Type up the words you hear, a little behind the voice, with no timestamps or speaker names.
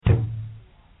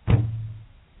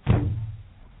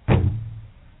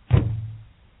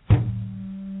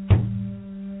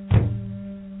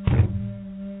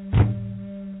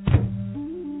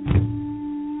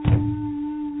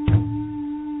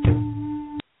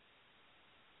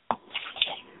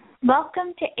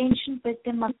Welcome to Ancient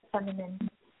Wisdom of the Feminine.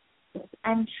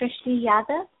 I'm Shrishti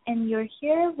Yadav, and you're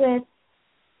here with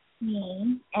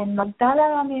me and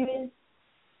Magdala Ramirez,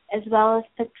 as well as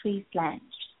Patrice Lange.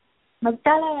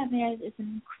 Magdala Ramirez is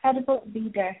an incredible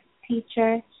leader,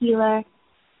 teacher, healer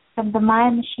from the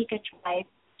Maya Mexica tribe.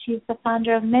 She is the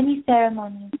founder of many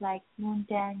ceremonies like Moon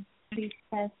Dance,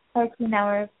 Priestess, 13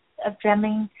 Hours of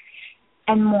Drumming,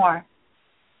 and more,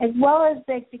 as well as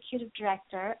the executive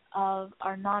director of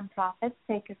our nonprofit,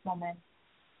 Sacred Woman.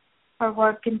 Her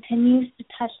work continues to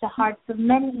touch the hearts of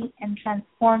many and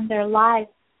transform their lives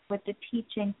with the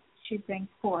teachings she brings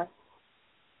forth.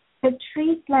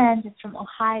 Patrice Lange is from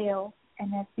Ohio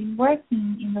and has been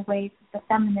working in the ways of the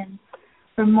feminine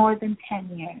for more than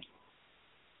 10 years.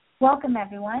 Welcome,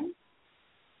 everyone.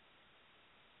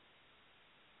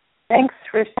 Thanks,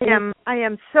 Shrishti. I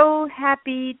am so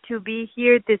happy to be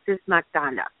here. This is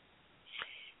Magdala.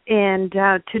 And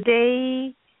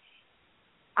today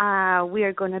we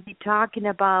are going to be talking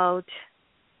about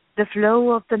the flow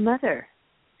of the mother.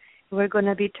 We're going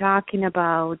to be talking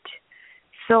about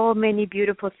so many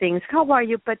beautiful things. How are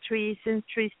you, Patrice and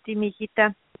Shrishti,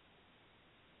 mijita?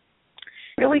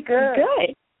 Really good.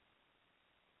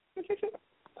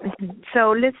 Good.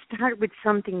 So let's start with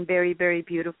something very, very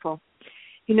beautiful.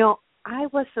 You know, I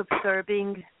was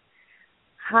observing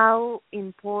how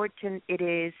important it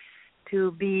is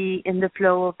to be in the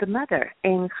flow of the mother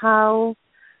and how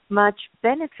much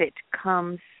benefit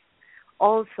comes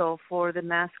also for the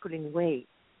masculine way.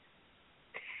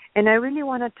 And I really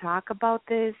want to talk about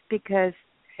this because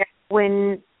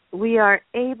when we are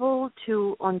able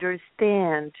to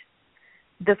understand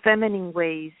the feminine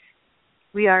ways,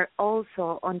 we are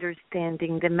also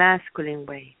understanding the masculine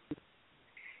way.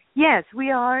 Yes,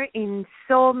 we are in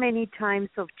so many times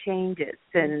of changes,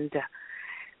 and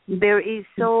there is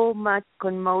so much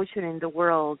commotion in the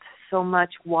world, so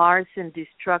much wars and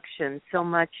destruction, so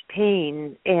much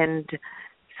pain, and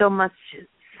so much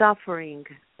suffering,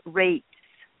 rapes,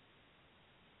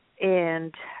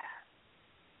 and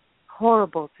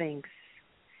horrible things.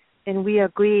 And we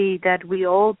agree that we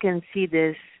all can see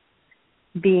this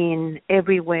being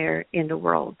everywhere in the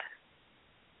world.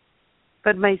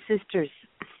 But my sisters,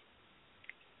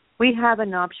 we have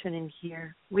an option in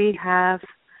here. We have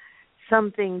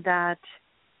something that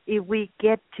if we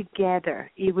get together,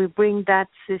 if we bring that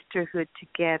sisterhood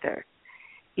together,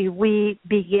 if we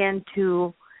begin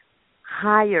to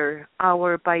higher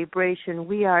our vibration,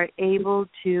 we are able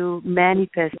to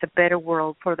manifest a better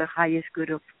world for the highest good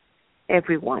of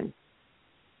everyone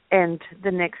and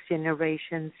the next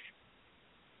generations.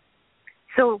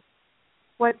 So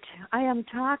what I am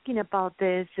talking about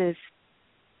this is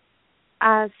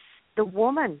as the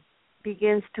woman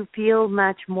begins to feel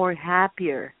much more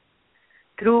happier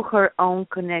through her own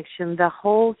connection, the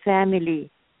whole family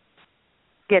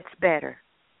gets better.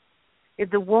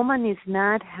 If the woman is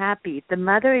not happy, if the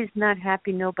mother is not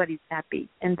happy, nobody's happy,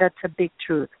 and that's a big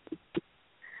truth.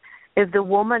 If the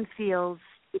woman feels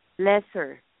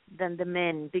lesser than the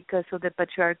men because of the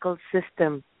patriarchal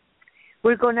system,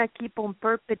 we're going to keep on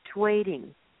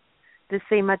perpetuating the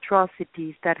same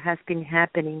atrocities that has been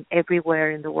happening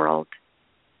everywhere in the world.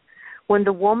 When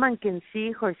the woman can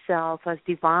see herself as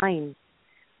divine,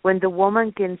 when the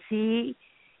woman can see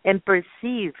and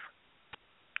perceive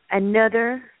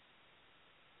another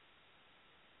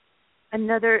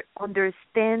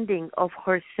understanding of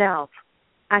herself,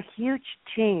 a huge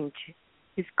change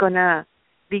is going to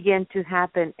begin to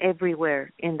happen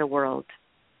everywhere in the world.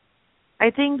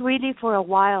 I think really for a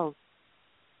while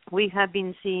we have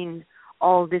been seeing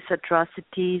all these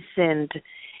atrocities and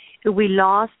we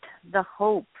lost the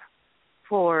hope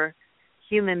for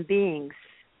human beings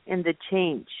in the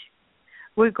change.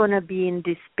 We're going to be in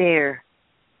despair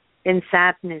and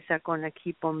sadness are going to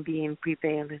keep on being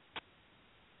prevalent.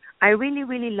 I really,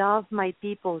 really love my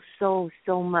people so,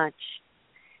 so much.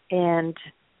 And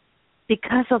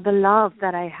because of the love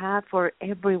that I have for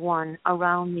everyone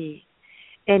around me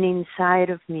and inside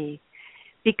of me,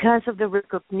 because of the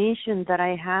recognition that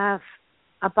I have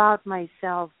about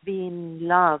myself being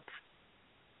loved,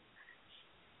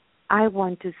 I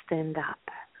want to stand up.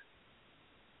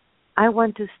 I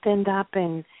want to stand up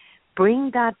and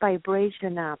bring that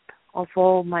vibration up of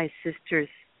all my sisters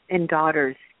and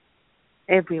daughters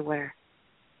everywhere.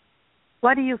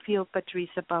 What do you feel,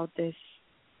 Patrice, about this?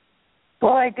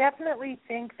 Well, I definitely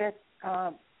think that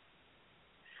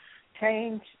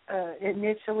change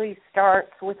initially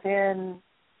starts within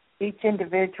each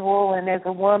individual, and as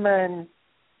a woman,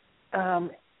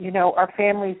 our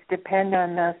families depend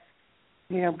on us,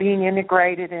 being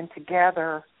integrated and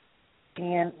together.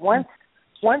 And once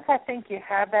I think you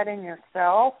have that in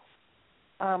yourself,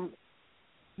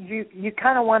 you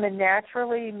kind of want to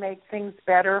naturally make things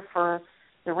better for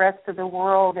the rest of the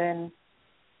world, and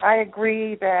I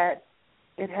agree that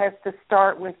it has to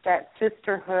start with that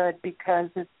sisterhood, because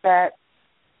it's that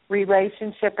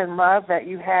relationship and love that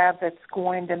you have that's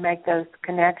going to make those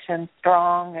connections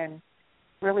strong and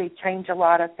really change a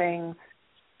lot of things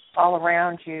all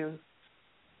around you.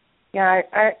 Yeah,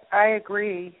 I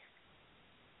agree.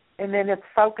 And then it's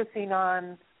focusing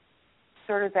on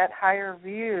sort of that higher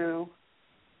view,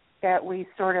 that we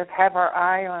sort of have our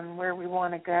eye on where we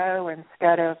want to go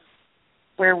instead of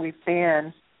where we've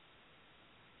been.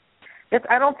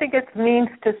 I don't think it means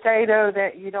to say, though,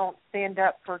 that you don't stand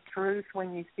up for truth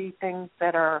when you see things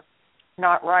that are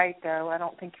not right, though. I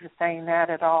don't think you're saying that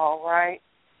at all, right?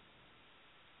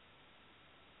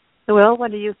 Well,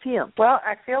 what do you feel? Well,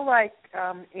 I feel like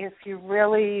if you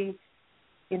really,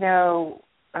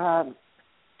 standing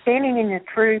in your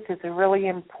truth is a really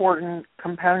important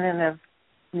component of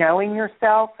knowing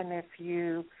yourself, and if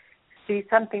you see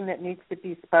something that needs to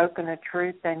be spoken of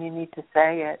truth, then you need to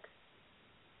say it.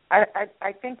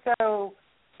 I think, though,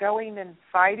 going and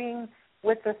fighting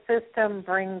with the system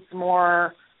brings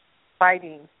more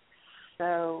fighting.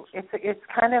 So it's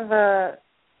kind of a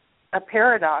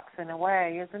paradox in a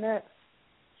way, isn't it?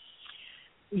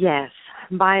 Yes,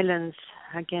 violence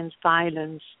against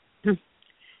violence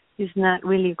is not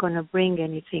really going to bring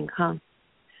anything, huh?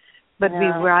 But we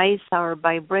rise our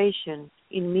vibration,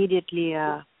 immediately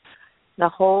the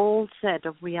whole set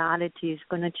of reality is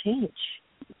going to change.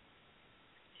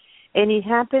 And it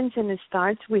happens and it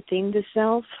starts within the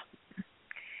self.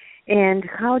 And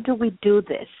how do we do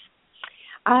this?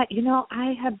 I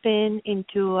have been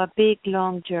into a big,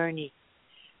 long journey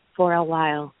for a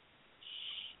while.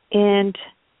 And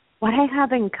what I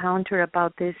have encountered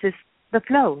about this is the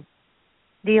flow,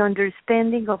 the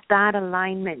understanding of that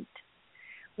alignment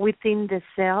within the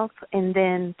self, and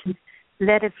then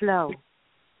let it flow.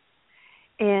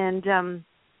 And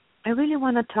I really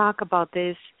want to talk about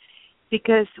this,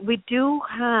 because we do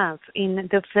have in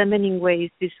the feminine ways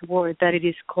this word that it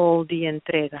is called the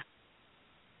entrega.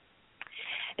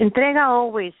 Entrega,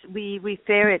 always, we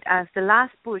refer it as the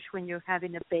last push when you're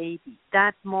having a baby,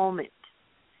 that moment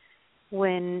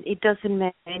when it doesn't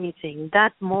matter anything,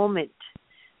 that moment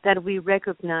that we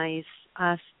recognize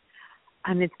as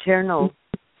an eternal,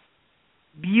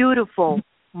 beautiful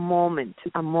moment,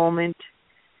 a moment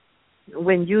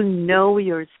when you know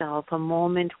yourself, a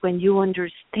moment when you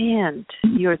understand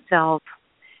yourself,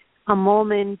 a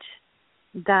moment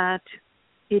that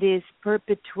it is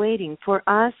perpetuating. For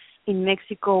us in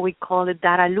Mexico, we call it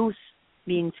dar a luz,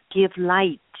 means give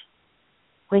light,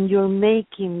 when you're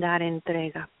making that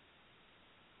entrega.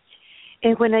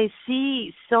 And when I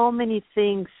see so many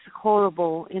things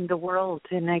horrible in the world,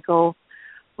 and I go,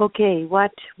 okay,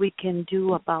 what we can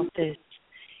do about this?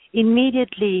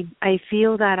 Immediately, I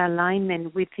feel that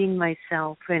alignment within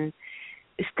myself and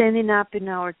standing up in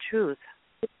our truth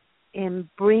and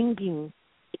bringing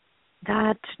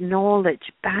that knowledge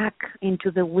back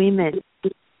into the women.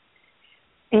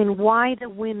 And why the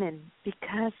women?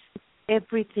 Because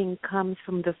everything comes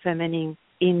from the feminine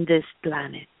in this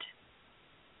planet.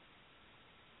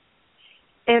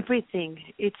 Everything,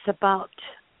 it's about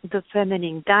the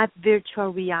feminine, that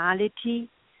virtual reality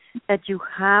that you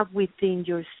have within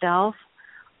yourself,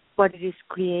 what it is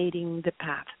creating the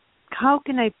path. How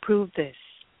can I prove this?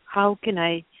 How can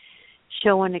I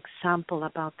show an example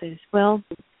about this? Well,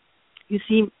 you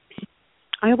see,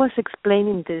 I was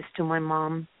explaining this to my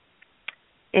mom,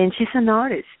 and she's an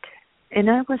artist, and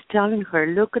I was telling her,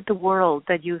 look at the world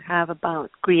that you have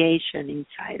about creation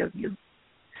inside of you.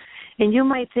 And you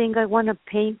might think, I want to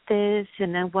paint this,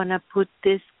 and I want to put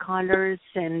these colors,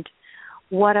 and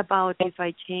what about if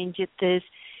I change it this?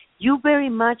 You very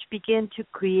much begin to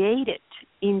create it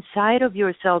inside of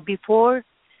yourself before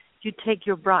you take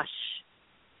your brush,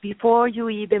 before you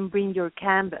even bring your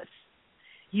canvas.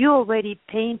 You already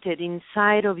painted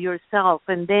inside of yourself,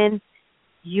 and then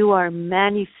you are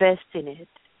manifesting it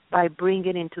by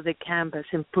bringing it into the canvas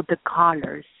and put the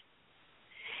colors.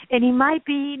 And it might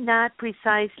be not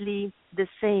precisely the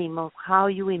same of how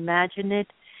you imagine it,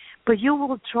 but you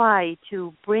will try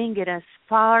to bring it as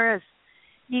far as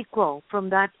equal from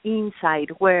that inside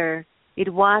where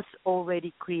it was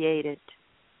already created.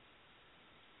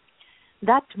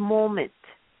 That moment,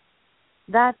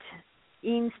 that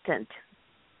instant,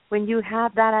 when you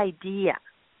have that idea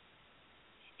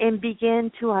and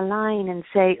begin to align and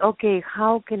say, okay,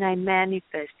 how can I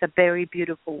manifest a very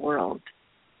beautiful world?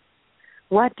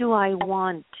 What do I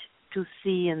want to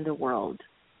see in the world?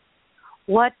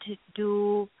 What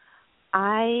do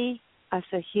I, as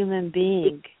a human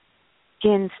being,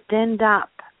 can stand up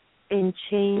and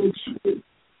change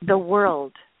the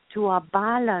world to a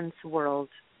balanced world,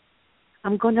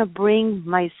 I'm going to bring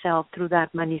myself through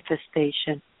that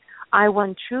manifestation. I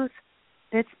want truth.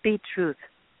 Let's be truth.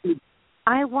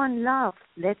 I want love.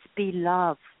 Let's be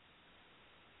love.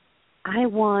 I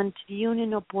want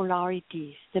union of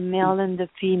polarities, the male and the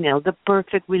female, the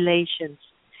perfect relations.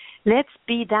 Let's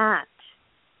be that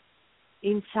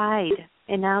inside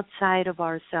and outside of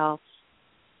ourselves.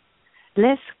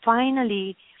 Let's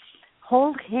finally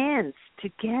hold hands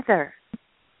together.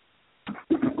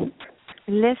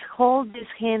 Let's hold these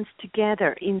hands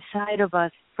together inside of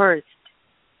us first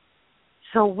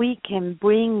so we can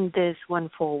bring this one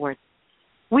forward.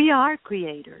 We are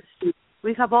creators.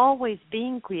 We have always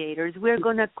been creators. We're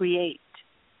going to create.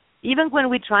 Even when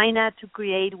we try not to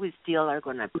create, we still are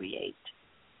going to create.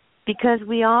 Because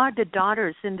we are the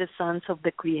daughters and the sons of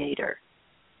the Creator.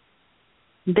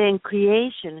 Then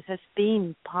creation has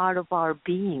been part of our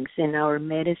beings and our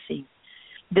medicine.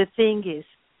 The thing is,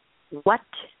 what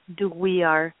do we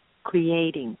are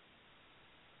creating?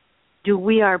 Do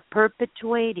we are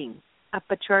perpetuating a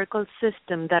patriarchal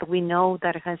system that we know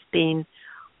that has been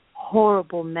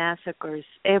horrible massacres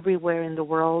everywhere in the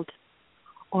world,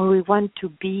 or we want to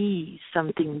be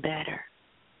something better?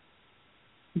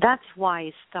 That's why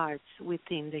it starts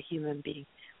within the human being.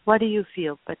 What do you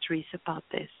feel, Patrice, about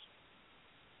this?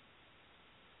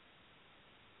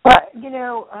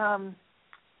 Well,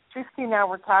 Christy and I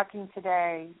were talking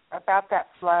today about that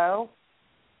flow,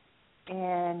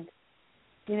 and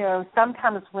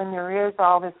sometimes when there is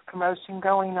all this commotion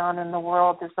going on in the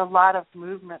world, there's a lot of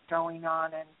movement going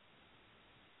on, and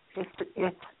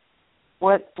it's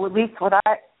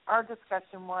our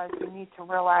discussion was you need to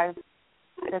realize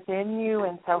that's in you,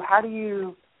 and so how do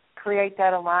you create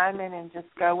that alignment and just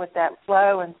go with that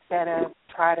flow instead of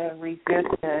try to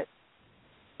resist it?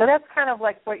 So that's kind of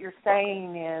like what you're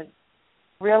saying is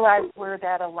realize where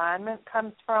that alignment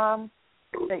comes from,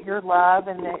 that you're love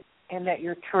and that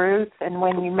you're truth, and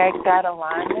when you make that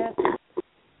alignment,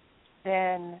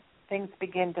 then things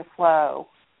begin to flow,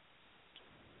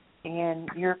 and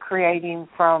you're creating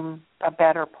from a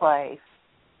better place.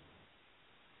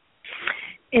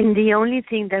 And the only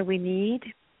thing that we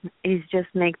need is just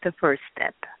make the first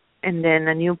step, and then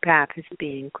a new path is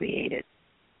being created.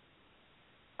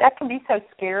 That can be so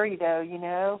scary,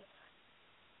 though,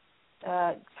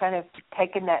 kind of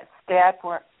taking that step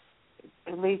where,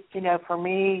 at least, for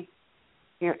me,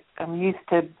 I'm used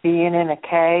to being in a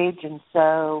cage, and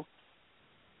so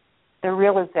the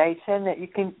realization that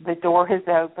the door is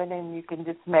open and you can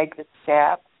just make the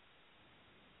step.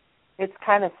 It's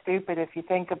kind of stupid if you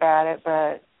think about it,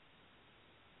 but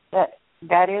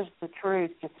that is the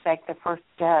truth. Just take the first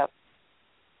step.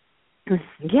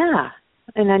 Yeah,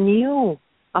 and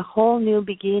a whole new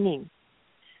beginning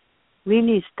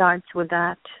really starts with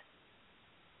that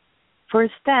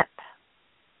first step.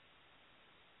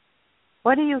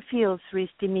 What do you feel,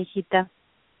 Srishti, mijita?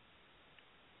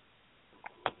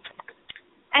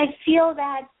 I feel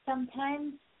that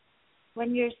sometimes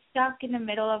when you're stuck in the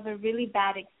middle of a really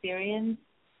bad experience,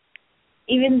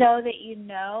 even though that you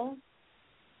know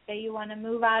that you want to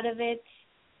move out of it,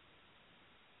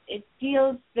 it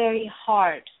feels very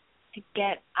hard to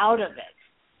get out of it.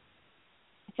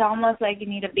 It's almost like you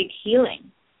need a big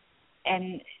healing.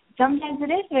 And sometimes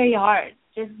it is very hard,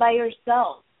 just by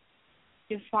yourself,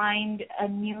 to find a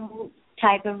new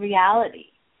type of reality.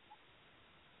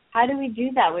 How do we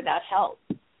do that without help?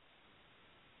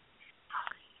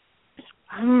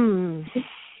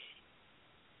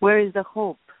 Where is the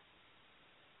hope?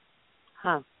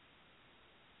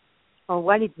 Or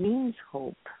what it means,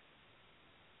 hope?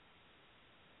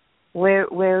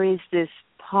 Where is this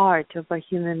part of a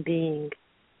human being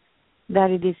that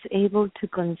it is able to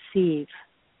conceive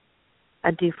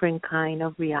a different kind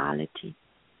of reality,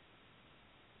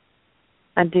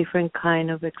 a different kind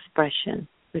of expression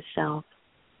with self?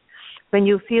 When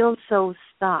you feel so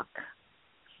stuck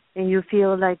and you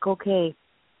feel like, okay,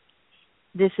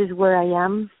 this is where I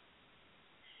am,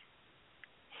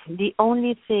 the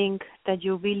only thing that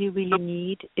you really, really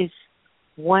need is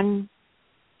one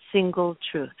single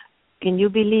truth. Can you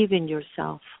believe in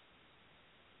yourself?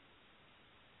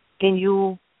 Can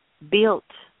you build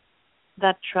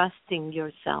that trust in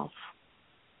yourself?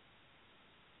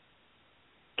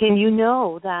 Can you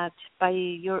know that by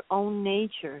your own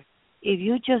nature, if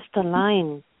you just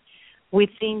align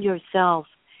within yourself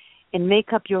and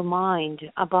make up your mind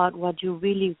about what you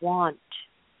really want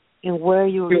and where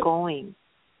you're going,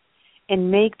 and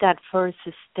make that first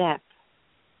step,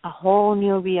 a whole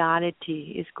new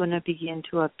reality is going to begin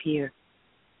to appear.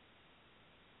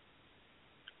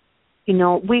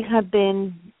 We have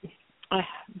been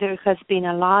there has been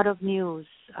a lot of news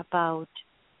about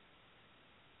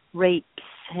rapes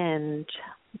and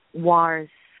wars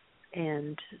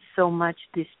and so much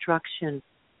destruction.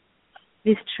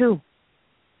 It's true.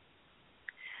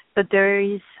 But there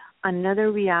is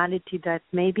another reality that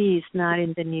maybe is not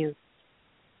in the news.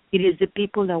 It is the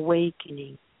people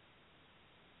awakening.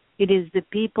 It is the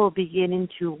people beginning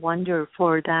to wonder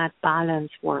for that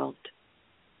balanced world.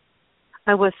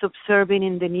 I was observing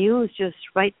in the news just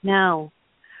right now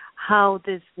how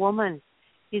this woman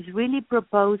is really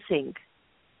proposing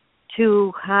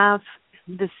to have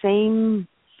the same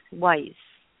ways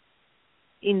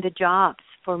in the jobs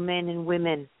for men and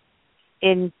women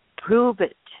and prove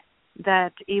it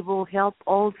that it will help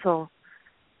also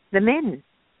the men,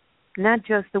 not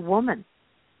just the woman.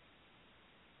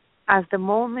 At the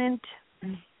moment,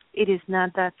 it is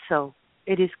not that so.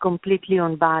 It is completely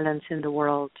unbalanced in the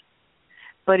world.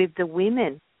 But if the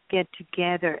women get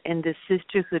together and the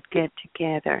sisterhood get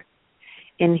together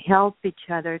and help each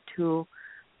other to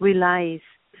realize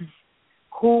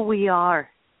who we are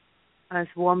as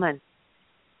women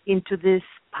into this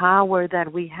power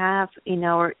that we have in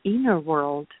our inner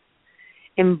world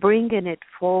and bringing it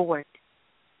forward,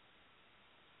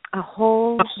 a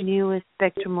whole new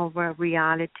spectrum of our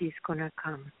reality is going to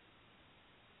come.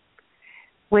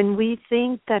 When we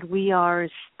think that we are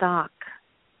stuck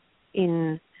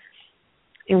in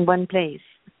one place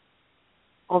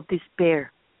of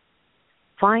despair,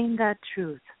 find that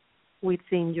truth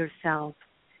within yourself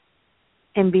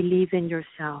and believe in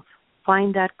yourself.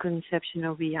 Find that conception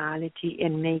of reality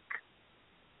and make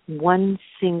one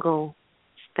single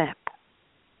step.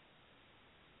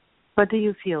 What do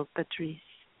you feel, Patrice?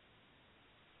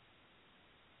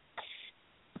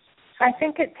 I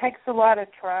think it takes a lot of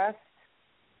trust,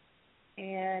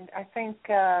 and I think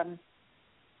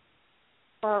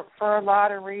for a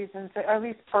lot of reasons, at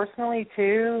least personally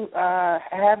too,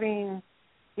 having,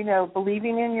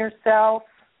 believing in yourself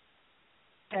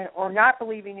or not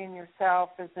believing in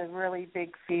yourself is a really big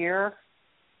fear.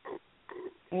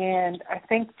 And I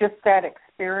think just that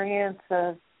experience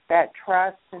of that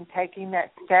trust and taking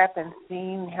that step and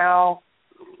seeing how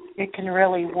it can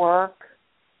really work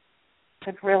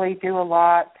could really do a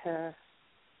lot to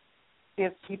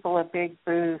give people a big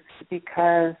boost,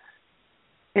 because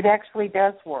it actually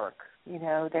does work,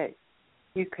 that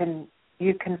you can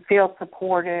feel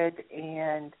supported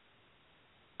and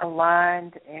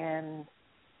aligned and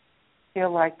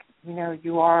feel like,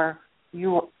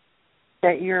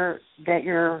 that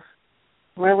you're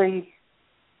really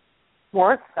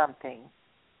worth something.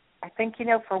 I think,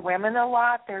 for women a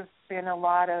lot, there's been a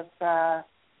lot of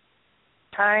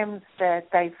times that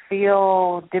they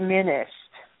feel diminished.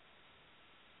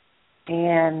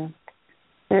 And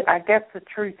I guess the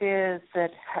truth is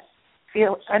that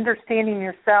understanding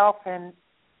yourself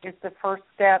is the first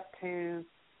step to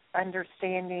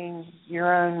understanding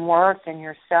your own worth and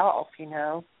yourself, Do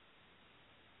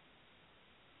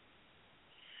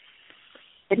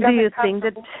you think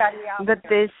that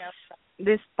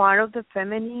this part of the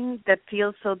feminine that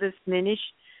feels so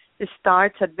diminished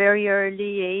starts at very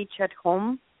early age at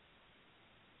home?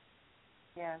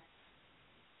 Yes.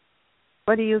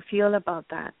 What do you feel about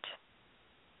that?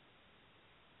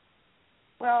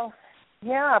 Well,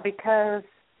 yeah, because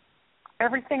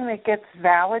everything that gets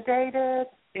validated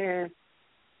is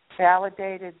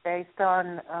validated based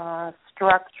on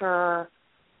structure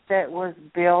that was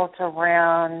built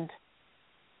around,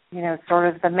 sort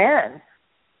of the men.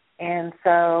 And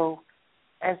so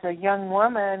as a young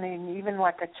woman and even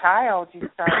like a child, you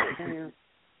start to,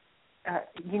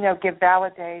 get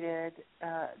validated.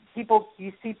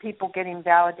 You see people getting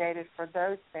validated for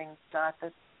those things, not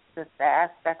the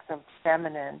aspects of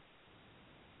feminine.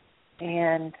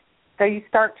 And so you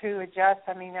start to adjust.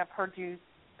 I mean, I've heard you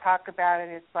talk about it.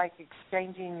 It's like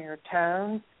exchanging your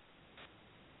tones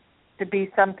to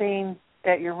be something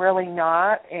that you're really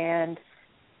not. And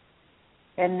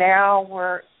now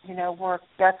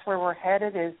that's where we're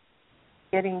headed, is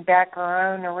getting back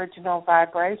our own original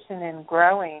vibration and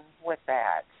growing with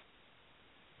that.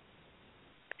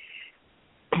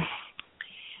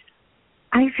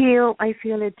 I feel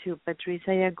it too, Patrice.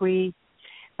 I agree.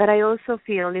 But I also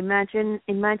feel, imagine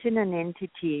an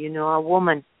entity, a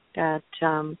woman that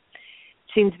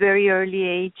since very early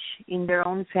age in their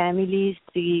own families,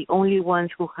 the only ones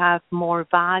who have more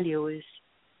value is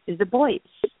the boys.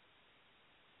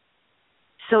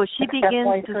 So she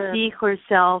begins to see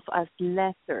herself as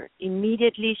lesser.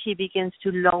 Immediately she begins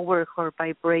to lower her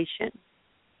vibration.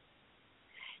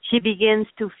 She begins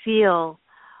to feel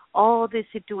all the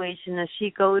situation as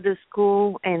she goes to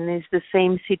school, and it's the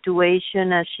same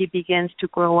situation as she begins to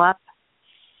grow up.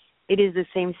 it is the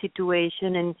same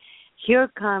situation. And here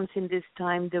comes in this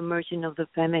time the emerging of the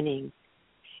feminine.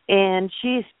 And she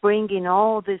is bringing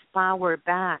all this power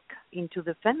back into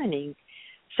the feminine.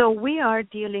 So we are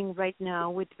dealing right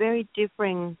now with very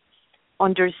different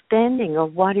understanding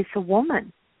of what is a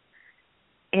woman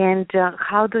and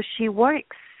how does she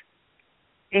works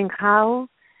and how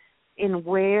and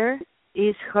where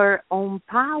is her own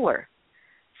power.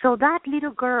 So that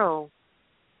little girl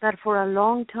that for a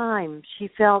long time she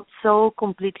felt so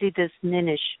completely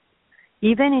diminished,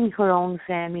 even in her own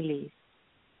family,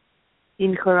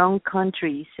 in her own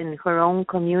countries, in her own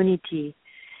community,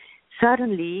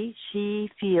 suddenly she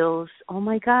feels, oh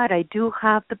my God, I do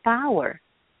have the power.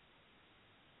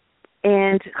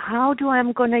 And how do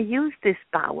I'm going to use this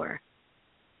power?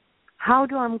 How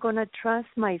do I'm going to trust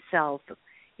myself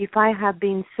if I have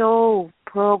been so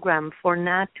programmed for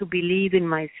not to believe in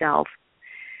myself?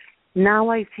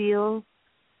 Now I feel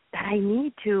that I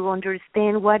need to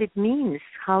understand what it means,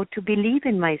 how to believe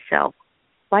in myself,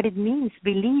 what it means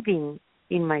believing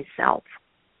in myself.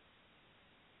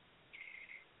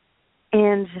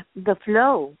 And the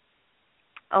flow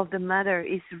of the mother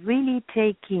is really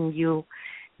taking you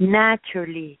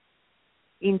naturally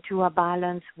into a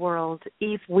balanced world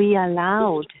if we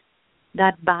allowed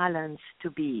that balance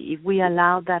to be, if we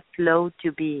allow that flow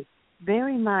to be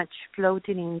very much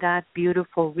floating in that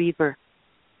beautiful river,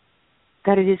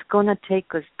 that it is going to take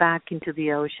us back into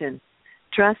the ocean.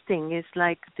 Trusting is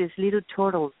like these little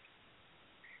turtles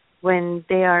when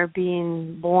they are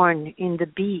being born in the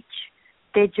beach.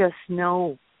 They just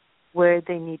know where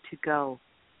they need to go.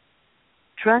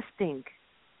 Trusting,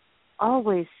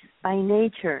 always by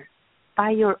nature,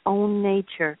 by your own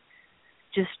nature,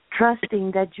 just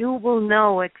trusting that you will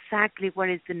know exactly what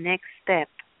is the next step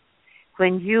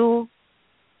when you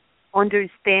understand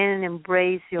and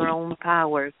embrace your own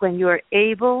power, when you are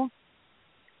able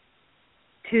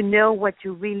to know what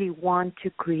you really want to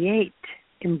create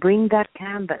and bring that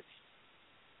canvas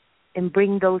and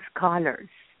bring those colors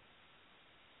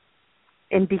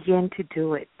and begin to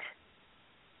do it.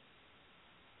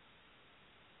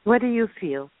 What do you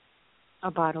feel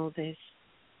about all this?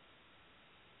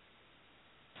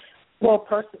 Well,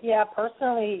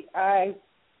 personally, I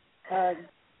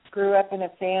grew up in a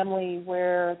family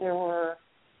where there were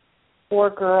 4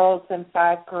 girls and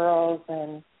 5 girls,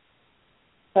 and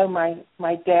so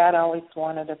my dad always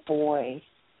wanted a boy.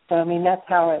 So, I mean, that's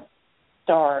how it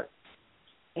starts.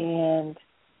 And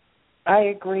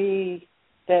I agree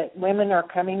that women are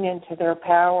coming into their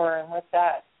power, and with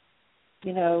that,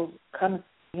 comes,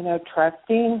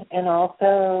 trusting and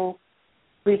also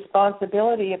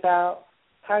responsibility about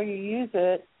how you use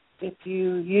it. If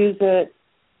you use it,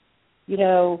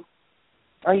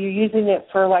 are you using it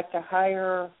for like the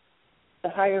higher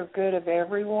good of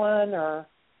everyone or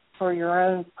for your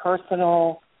own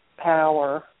personal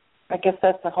power? I guess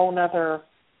that's a whole nother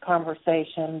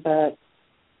conversation, but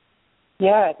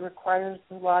yeah, it requires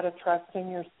a lot of trust in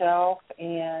yourself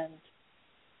and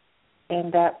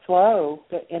that flow,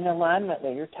 in alignment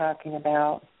that you're talking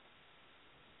about.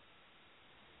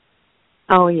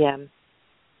 Oh, yeah.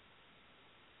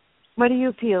 What do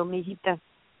you feel, mijita?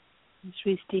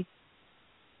 Srishti?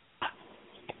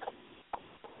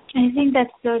 I think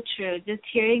that's so true. Just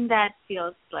hearing that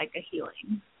feels like a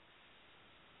healing.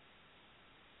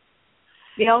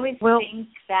 We always think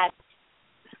that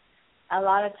a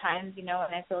lot of times, when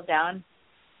I feel down,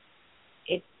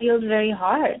 it feels very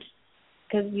hard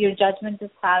because your judgment is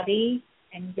cloudy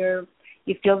and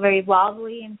you feel very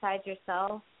wobbly inside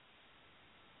yourself.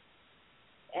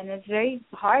 And it's very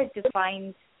hard to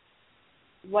find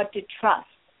what to trust,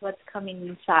 what's coming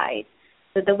inside.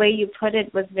 So the way you put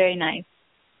it was very nice.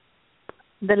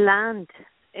 The land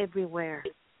everywhere,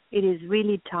 it is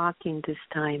really talking this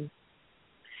time.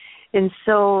 And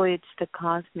so it's the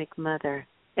cosmic mother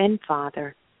and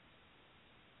father.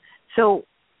 So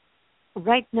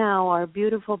right now our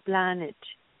beautiful planet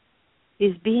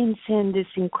is being sent this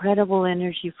incredible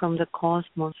energy from the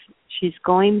cosmos. She's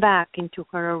going back into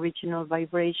her original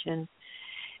vibration.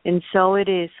 And so it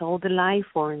is all the life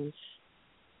forms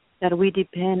that we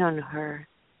depend on her.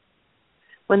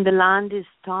 When the land is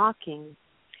talking,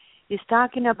 it's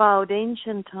talking about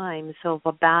ancient times of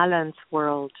a balanced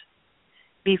world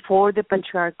before the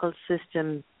patriarchal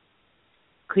system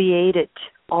created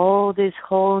all this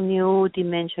whole new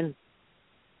dimension.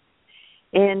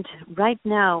 And right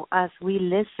now, as we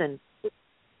listen,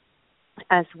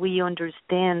 as we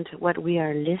understand what we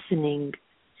are listening,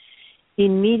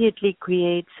 immediately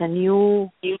creates a new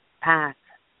path,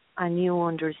 a new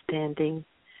understanding.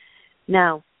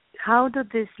 Now, how do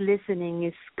this listening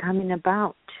is coming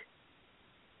about?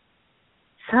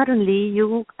 suddenly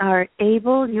you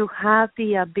have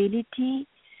the ability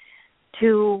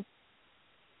to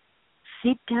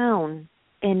sit down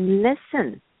and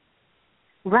listen.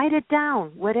 Write it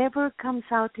down, whatever comes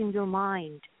out in your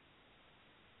mind.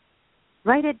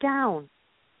 Write it down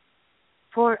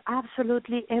for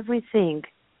absolutely everything.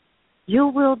 You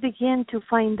will begin to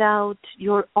find out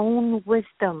your own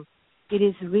wisdom. It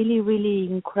is really,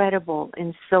 really incredible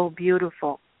and so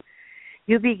beautiful.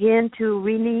 You begin to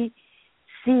really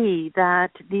see that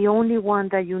the only one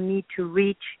that you need to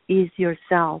reach is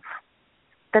yourself.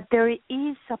 That there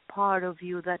is a part of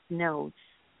you that knows.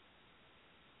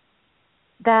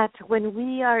 That when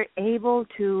we are able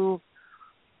to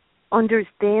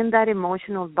understand that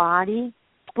emotional body,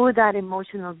 put that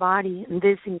emotional body in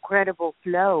this incredible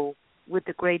flow with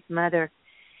the Great Mother,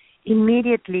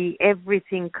 immediately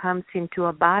everything comes into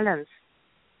a balance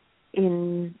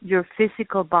in your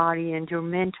physical body and your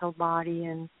mental body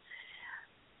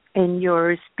and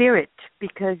your spirit,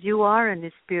 because you are in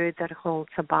a spirit that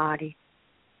holds a body.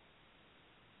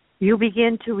 You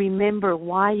begin to remember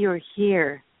why you're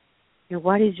here, and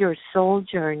what is your soul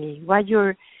journey, why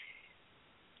you're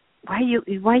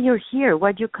here,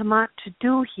 what you come out to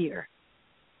do here.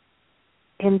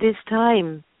 And this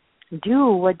time, do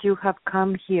what you have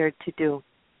come here to do.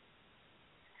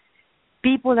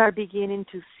 People are beginning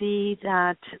to see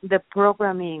that the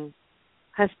programming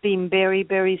has been very,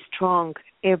 very strong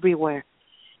everywhere,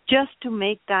 just to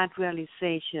make that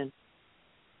realization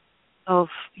of,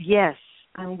 yes,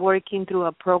 I'm working through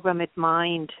a programmed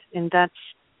mind, and that's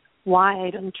why I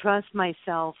don't trust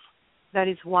myself. That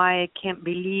is why I can't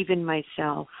believe in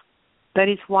myself. That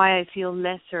is why I feel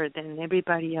lesser than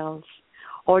everybody else,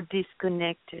 or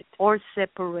disconnected, or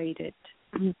separated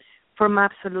from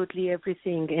absolutely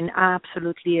everything and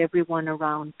absolutely everyone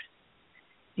around.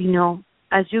 You know,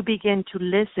 as you begin to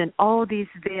listen, all these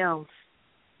veils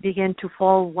begin to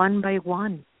fall one by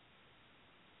one.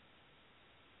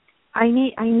 I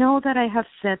know that I have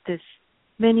said this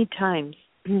many times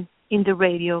in the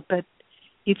radio, but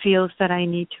it feels that I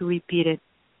need to repeat it.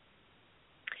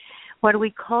 What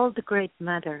we call the Great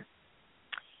Mother,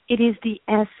 it is the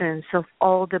essence of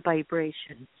all the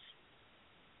vibrations.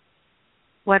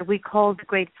 What we call the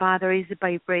Great Father is a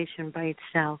vibration by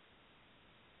itself.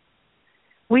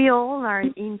 We all are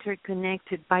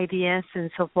interconnected by the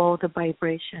essence of all the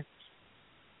vibrations.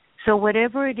 So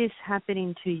whatever it is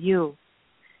happening to you,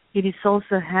 it is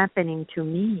also happening to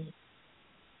me.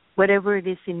 Whatever it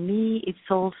is in me, it's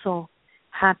also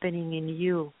happening in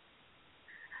you.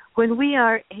 When we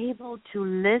are able to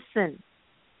listen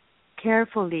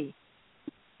carefully,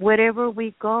 wherever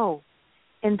we go,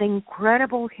 and the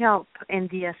incredible help and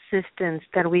the assistance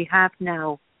that we have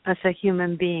now as a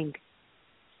human being,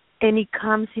 and it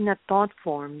comes in a thought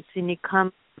form, and it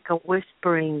comes like a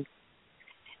whispering,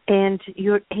 and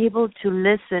you're able to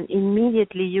listen,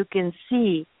 immediately you can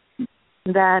see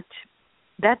that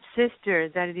sister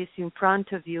that is in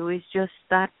front of you is just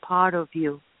that part of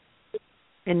you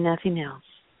and nothing else.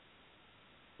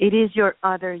 It is your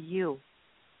other you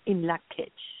in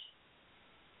Lak'ech.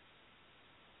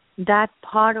 That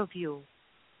part of you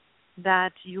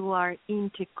that you are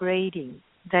integrating,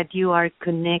 that you are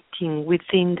connecting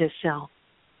within the self.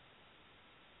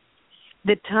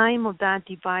 The time of that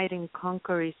divide and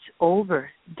conquer is over.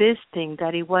 This thing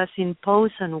that it was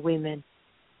imposed on women,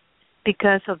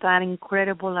 because of that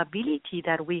incredible ability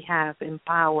that we have and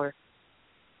power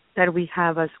that we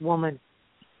have as women.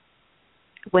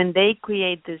 When they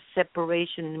create this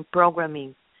separation and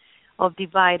programming of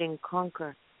divide and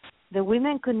conquer, the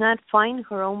women could not find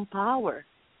her own power.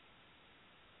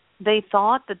 They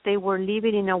thought that they were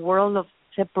living in a world of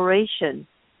separation,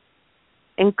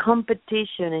 and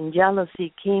competition and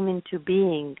jealousy came into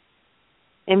being.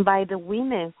 And by the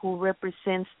women who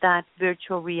represents that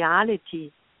virtual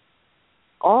reality,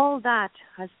 all that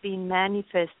has been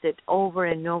manifested over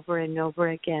and over and over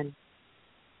again.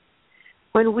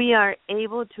 When we are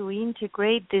able to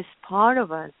integrate this part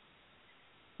of us,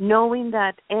 knowing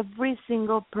that every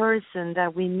single person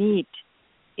that we meet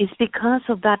is because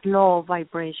of that law of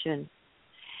vibration.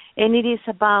 And it is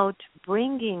about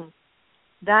bringing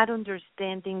that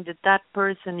understanding that that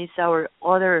person is our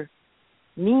other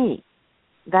me,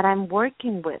 that I'm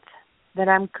working with, that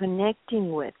I'm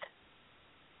connecting with,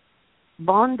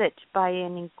 bonded by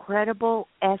an incredible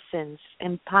essence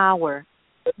and power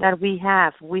that we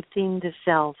have within the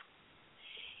self.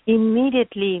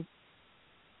 Immediately,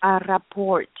 a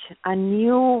rapport, a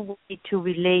new way to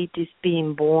relate is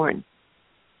being born.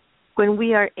 When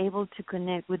we are able to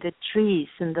connect with the trees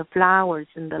and the flowers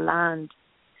and the land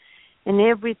and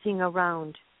everything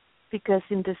around, because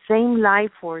in the same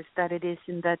life force that it is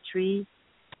in that tree,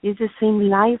 It's the same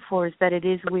life force that it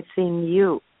is within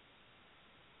you.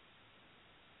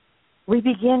 We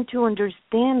begin to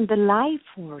understand the life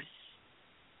force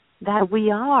that we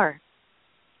are.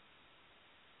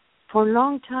 For a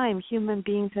long time, human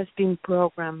beings has been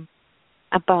programmed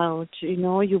about,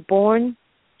 you're born,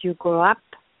 you grow up,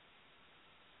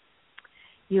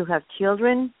 you have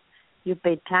children, you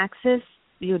pay taxes,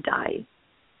 you die.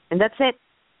 And that's it,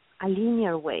 a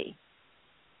linear way.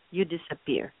 You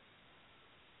disappear.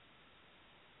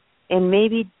 And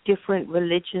maybe different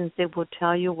religions, they will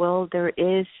tell you, well, there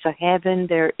is a heaven,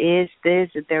 there is this,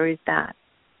 there is that.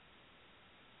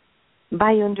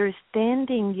 By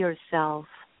understanding yourself,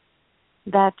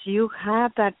 that you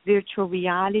have that virtual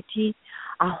reality,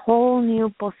 a whole new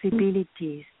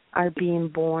possibilities are being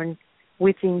born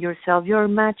within yourself. You're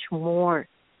much more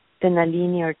than a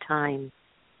linear time.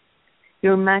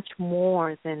 You're much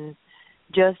more than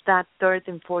just that third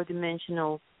and fourth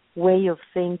dimensional way of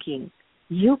thinking.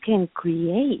 You can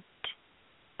create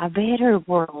a better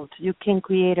world. You can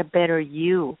create a better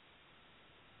you.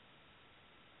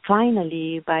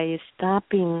 Finally, by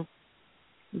stopping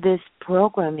this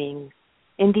programming,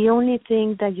 and the only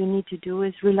thing that you need to do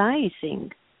is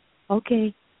realizing,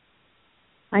 okay,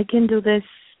 I can do this.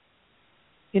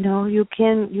 You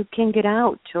can get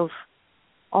out of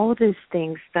all these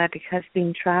things that has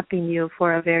been trapping you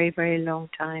for a very, very long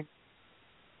time.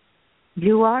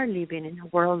 You are living in a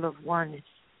world of oneness.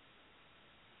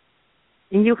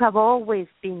 And you have always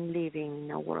been living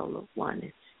in a world of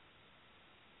oneness.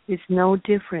 It's no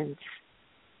difference.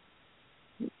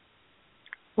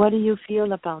 What do you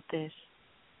feel about this?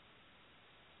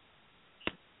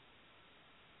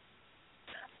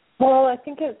 Well, I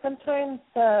think it sometimes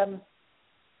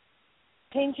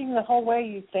changing the whole way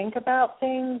you think about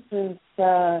things is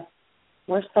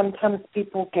where sometimes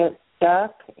people get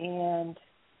stuck. And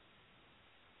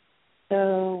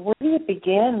so where do you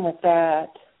begin with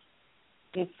that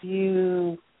if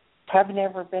you have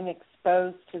never been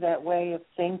exposed to that way of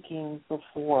thinking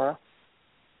before?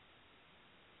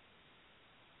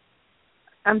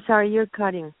 I'm sorry, you're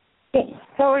cutting.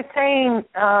 So we're saying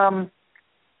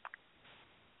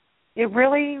it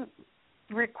really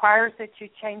requires that you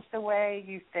change the way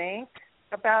you think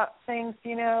about things,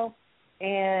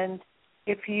 and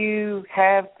if you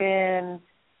have been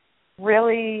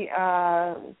really,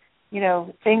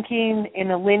 thinking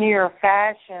in a linear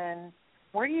fashion,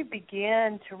 where do you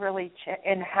begin to really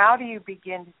and how do you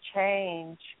begin to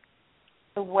change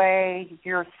the way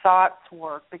your thoughts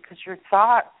work? Because your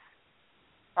thoughts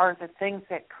are the things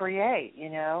that create,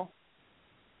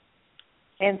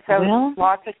 And so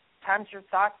lots of times your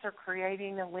thoughts are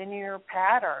creating a linear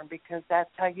pattern because that's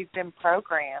how you've been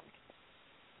programmed.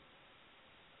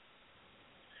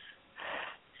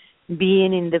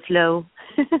 Being in the flow.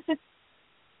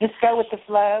 Just go with the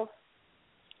flow.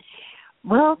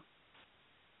 Well,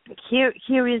 here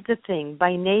is the thing.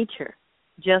 By nature,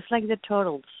 just like the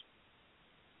turtles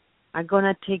are going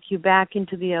to take you back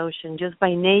into the ocean, just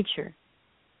by nature,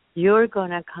 you're going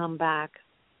to come back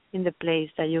in the place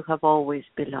that you have always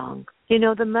belonged.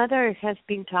 The mother has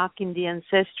been talking, the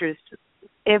ancestors,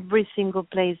 every single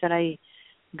place that I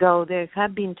go, they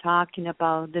have been talking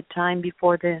about the time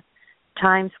before the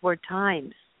times were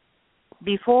times.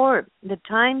 Before, the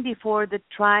time before the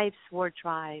tribes were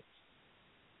tribes.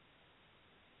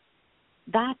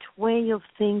 That way of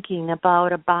thinking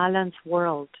about a balanced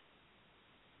world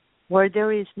where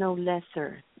there is no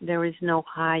lesser, there is no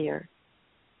higher.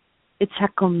 It's a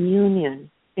communion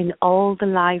in all the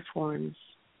life forms.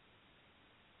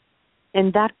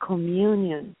 And that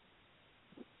communion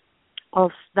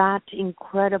of that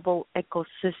incredible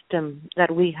ecosystem that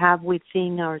we have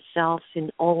within ourselves in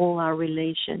all our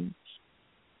relations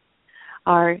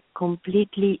are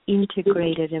completely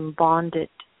integrated and bonded.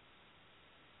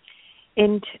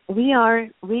 And we are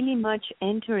really much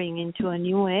entering into a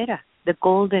new era, the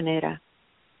golden era,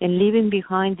 and leaving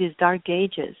behind these dark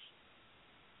ages.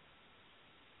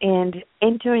 And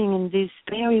entering in this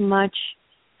very much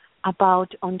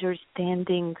about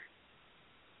understanding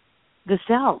the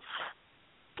self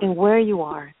and where you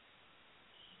are.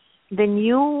 The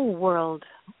new world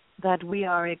that we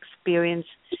are experiencing,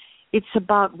 it's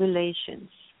about relations.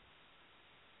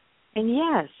 And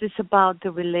yes, it's about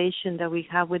the relation that we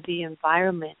have with the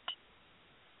environment,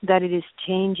 that it is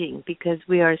changing because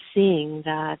we are seeing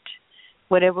that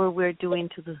whatever we're doing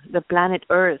to the planet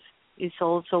Earth is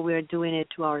also we're doing it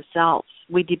to ourselves.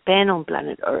 We depend on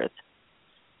planet Earth.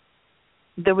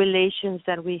 The relations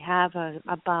that we have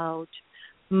about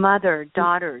mother,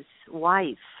 daughters,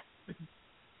 wife,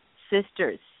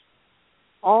 sisters,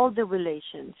 all the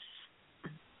relations,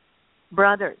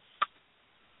 brothers,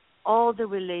 all the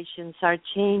relations are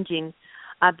changing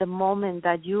at the moment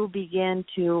that you begin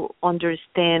to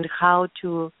understand how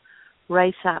to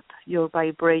raise up your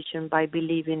vibration by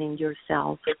believing in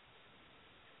yourself.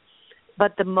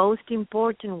 But the most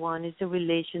important one is the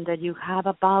relation that you have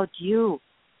about you,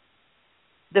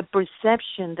 the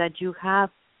perception that you have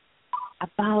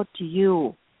about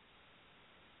you.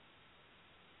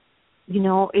 You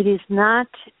know, it is not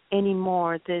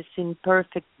anymore this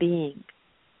imperfect being.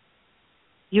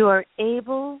 You are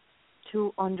able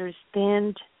to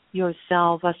understand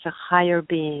yourself as a higher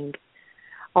being,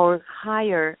 or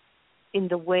higher in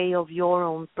the way of your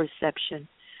own perception.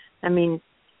 I mean,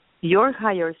 your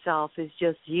higher self is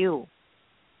just you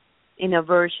in a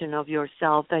version of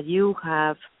yourself that you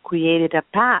have created a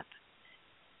path.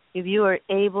 If you are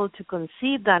able to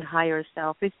conceive that higher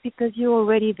self, it's because you're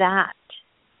already that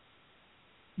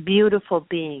beautiful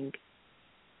being.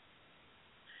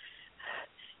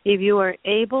 If you are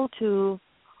able to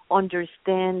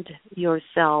understand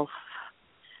yourself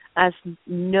as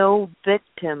no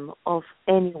victim of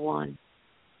anyone,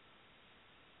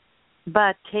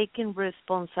 but taking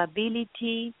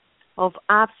responsibility of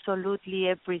absolutely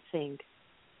everything,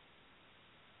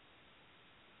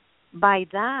 by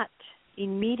that,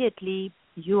 immediately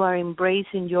you are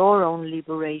embracing your own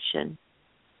liberation.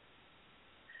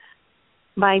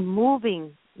 By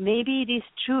moving, maybe it is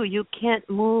true you can't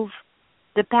move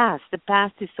the past. The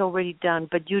past is already done,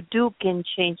 but you can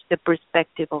change the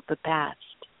perspective of the past,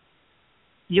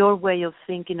 your way of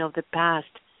thinking of the past,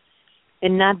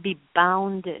 and not be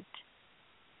bounded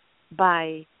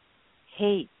by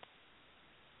hate,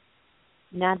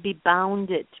 not be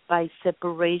bounded by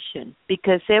separation,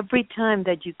 because every time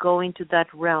that you go into that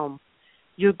realm,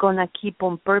 you're going to keep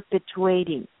on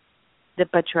perpetuating the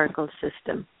patriarchal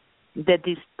system, the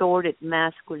distorted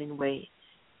masculine way.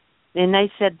 And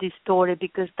I said distorted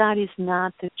because that is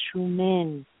not the true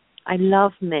men. I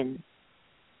love men.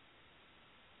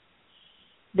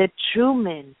 The true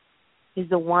man is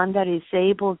the one that is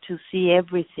able to see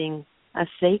everything as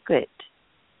sacred,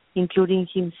 including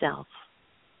himself.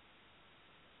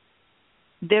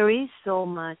 There is so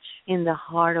much in the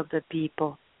heart of the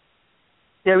people.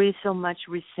 There is so much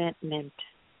resentment,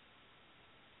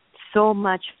 so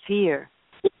much fear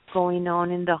going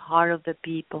on in the heart of the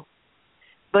people.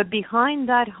 But behind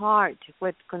that heart,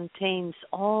 what contains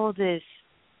all this,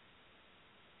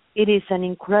 it is an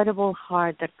incredible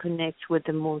heart that connects with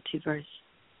the multiverse.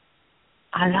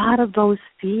 A lot of those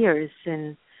fears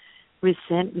and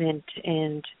resentment,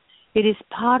 and it is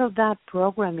part of that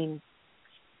programming,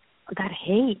 that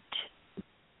hate.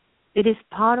 It is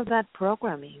part of that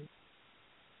programming.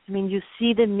 I mean, you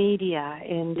see the media,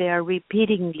 and they are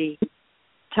repeatedly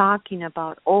talking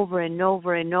about over and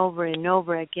over and over and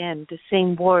over again, the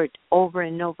same word over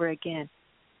and over again,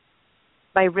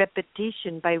 by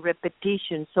repetition,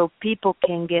 so people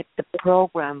can get the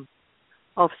program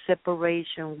of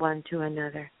separation one to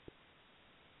another,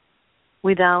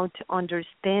 without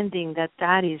understanding that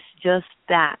that is just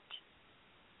that,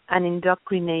 an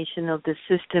indoctrination of the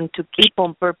system to keep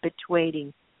on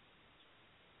perpetuating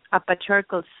a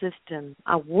patriarchal system,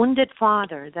 a wounded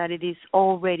father that it is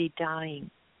already dying.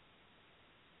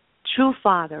 True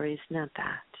father is not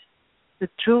that. The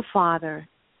true father,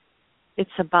 it's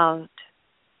about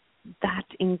that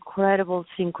incredible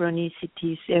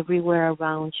synchronicities everywhere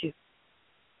around you.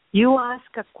 You ask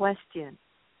a question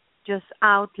just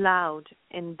out loud,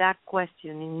 and that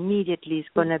question immediately is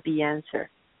going to be answered.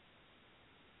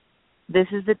 This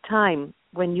is the time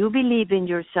when you believe in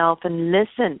yourself and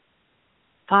listen,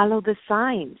 follow the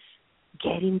signs,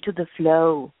 get into the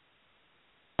flow.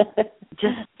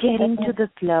 Just get into the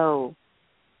flow.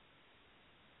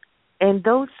 And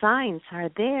those signs are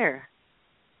there.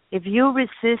 If you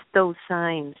resist those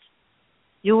signs,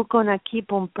 you're going to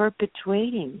keep on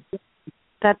perpetuating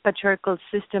that patriarchal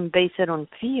system based on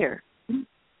fear.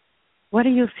 What do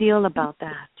you feel about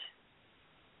that?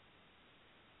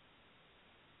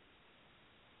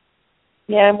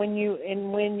 Yeah, and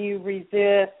when you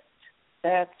resist,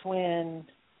 that's when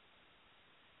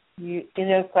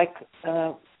it's like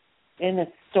in a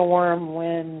storm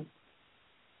when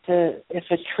if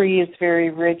a tree is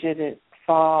very rigid, it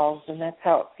falls, and that's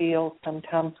how it feels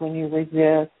sometimes when you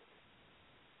resist.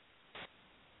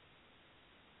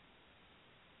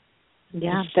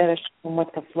 Yeah. Instead of going with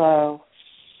the flow.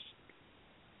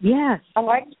 Yes.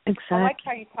 Exactly. I like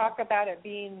how you talk about it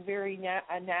being very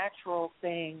a natural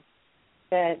thing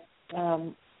that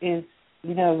is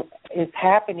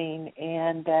happening,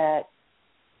 and that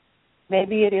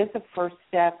maybe it is a first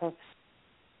step of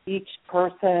each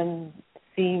person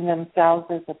seeing themselves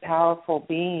as a powerful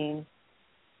being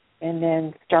and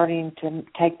then starting to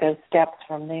take those steps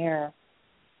from there.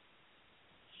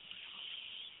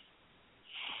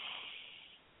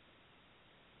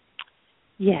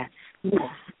 Yes.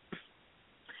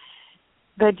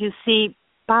 But you see,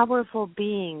 powerful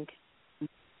being,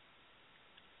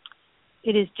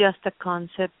 it is just a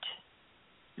concept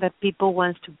that people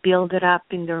want to build it up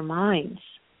in their minds.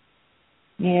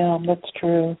 Yeah, that's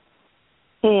true.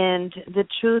 And the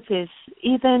truth is,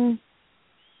 even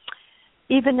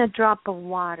a drop of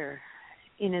water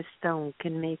in a stone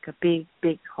can make a big,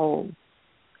 big hole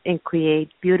and create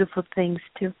beautiful things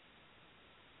too.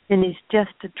 And it's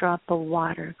just a drop of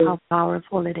water, how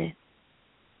powerful it is.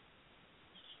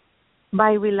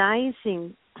 By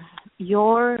realizing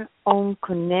your own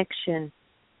connection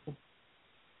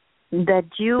that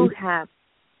you have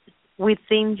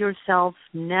within yourself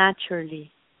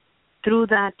naturally, through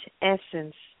that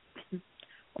essence,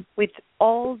 with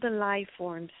all the life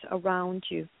forms around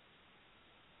you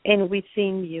and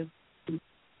within you,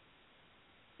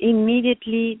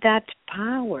 immediately that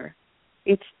power,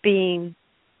 it's being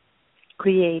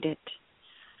created.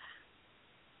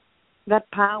 That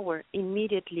power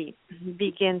immediately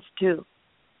begins to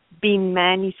be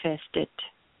manifested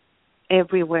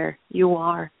everywhere you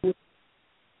are.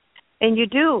 And you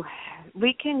do.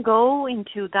 We can go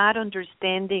into that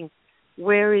understanding.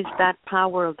 Where is that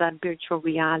power of that virtual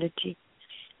reality?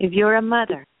 If you're a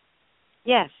mother,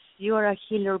 yes, you are a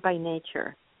healer by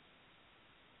nature.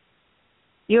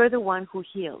 You're the one who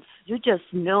heals. You just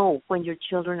know when your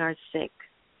children are sick.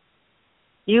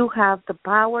 You have the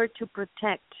power to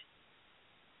protect.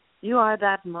 You are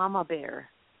that mama bear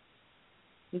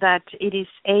that it is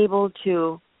able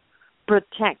to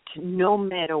protect no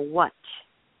matter what.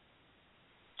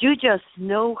 You just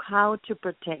know how to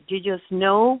protect. You just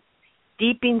know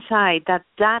deep inside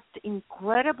that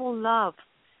incredible love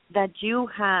that you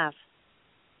have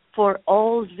for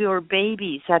all your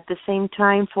babies, at the same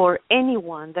time for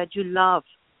anyone that you love,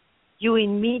 you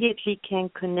immediately can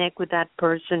connect with that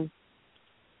person.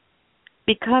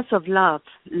 Because of love.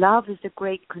 Love is the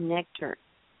great connector.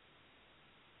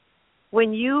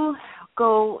 When you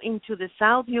go into the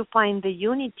South, you find the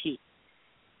unity.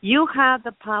 You have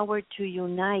the power to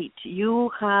unite.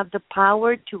 You have the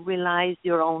power to realize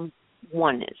your own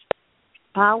oneness.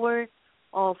 Power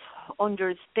of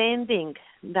understanding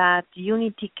that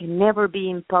unity can never be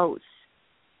imposed.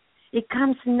 It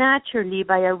comes naturally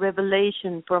by a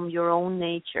revelation from your own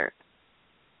nature.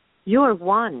 You're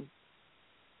one.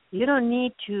 You don't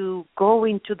need to go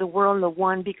into the world of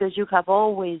one because you have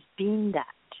always been that.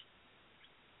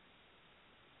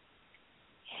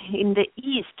 In the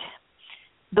East,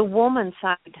 the woman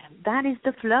side, that is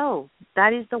the flow.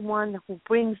 That is the one who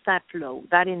brings that flow,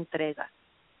 that entrega.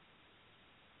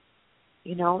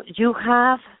 You know, you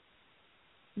have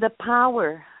the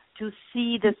power to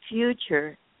see the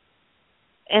future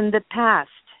and the past.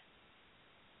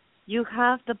 You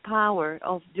have the power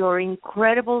of your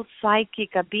incredible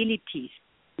psychic abilities.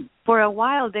 For a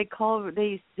while, the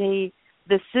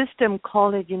system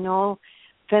called it,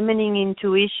 feminine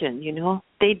intuition.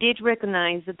 They did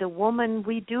recognize that the woman,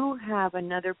 we do have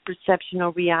another perception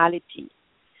of reality.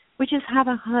 We just have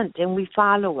a hunt and we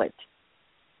follow it.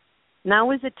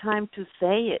 Now is the time to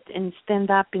say it and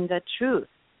stand up in that truth.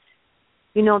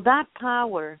 That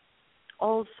power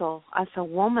also as a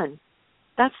woman,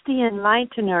 that's the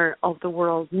enlightener of the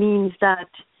world, means that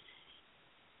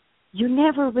you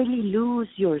never really lose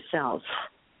yourself.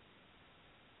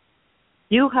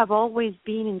 You have always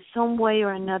been in some way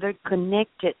or another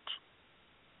connected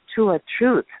to a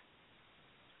truth.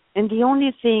 And the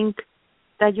only thing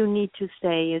that you need to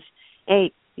say is,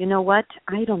 hey, you know what?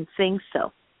 I don't think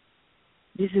so.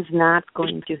 This is not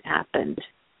going to happen.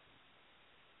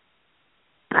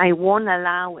 I won't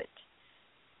allow it.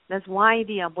 That's why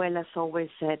the abuelas always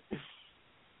said,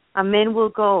 a man will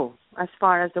go as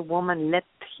far as the woman let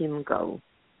him go.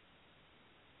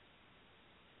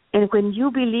 And when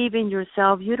you believe in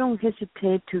yourself, you don't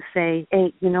hesitate to say,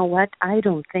 hey, you know what? I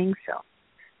don't think so.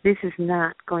 This is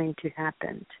not going to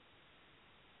happen.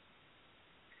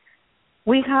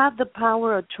 We have the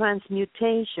power of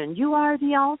transmutation. You are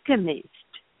the alchemist.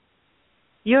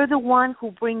 You're the one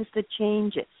who brings the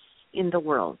changes in the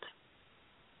world.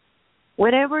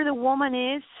 Whatever the woman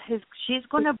is, she's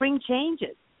going to bring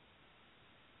changes.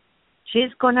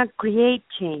 She's going to create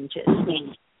changes.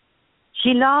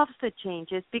 She loves the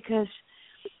changes because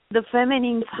the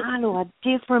feminine follow a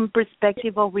different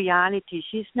perspective of reality.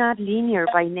 She's not linear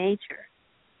by nature.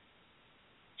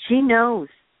 She knows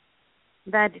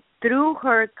that through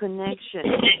her connection,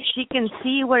 she can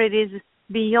see what it is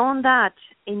beyond that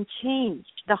and change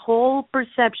the whole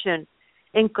perception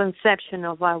and conception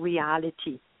of our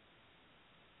reality.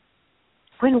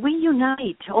 When we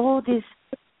unite all these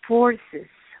forces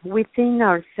within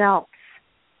ourselves,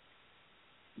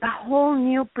 the whole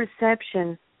new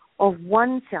perception of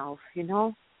oneself,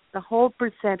 the whole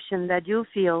perception that you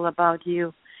feel about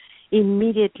you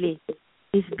immediately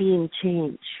is being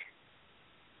changed.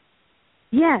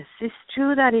 Yes, it's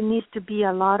true that it needs to be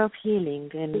a lot of healing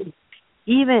and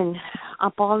even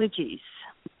apologies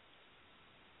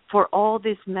for all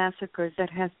these massacres that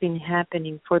have been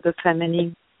happening for the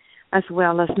feminine, as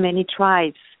well as many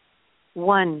tribes,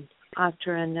 one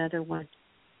after another one.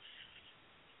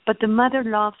 But the mother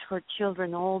loves her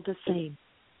children all the same.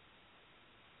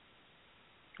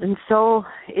 And so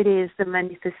it is the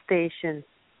manifestation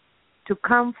to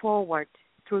come forward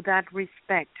through that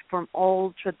respect from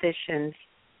all traditions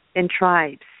and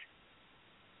tribes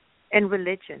and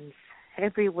religions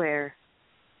everywhere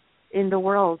in the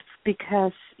world,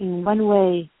 because in one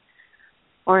way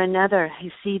or another,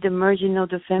 you see the merging of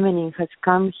the feminine has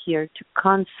come here to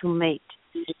consummate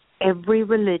every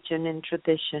religion and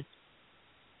tradition.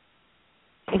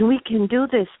 And we can do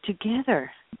this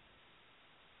together,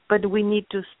 but we need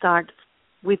to start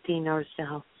within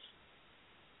ourselves,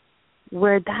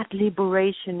 where that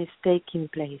liberation is taking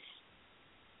place.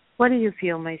 What do you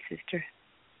feel, my sister?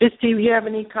 Misty, do you have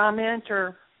any comment?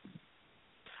 Or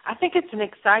I think it's an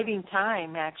exciting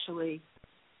time, actually.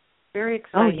 Very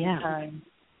exciting time.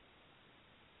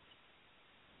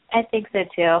 I think so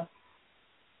too.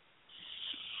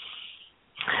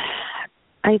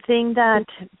 I think that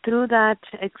through that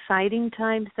exciting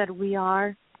times that we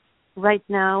are right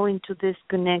now into this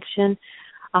connection,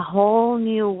 a whole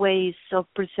new ways of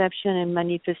perception and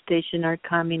manifestation are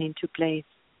coming into place.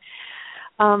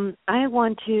 I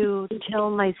want to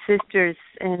tell my sisters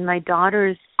and my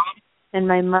daughters and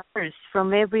my mothers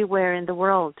from everywhere in the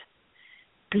world,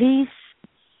 please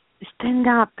stand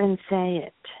up and say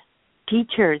it.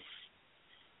 Teachers,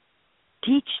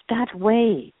 teach that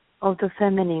way of the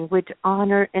feminine with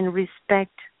honor and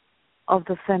respect of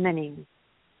the feminine.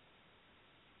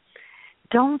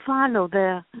 Don't follow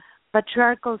the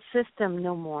patriarchal system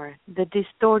no more, the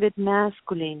distorted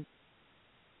masculine.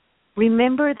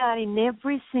 Remember that in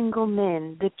every single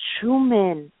man, the true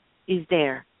man is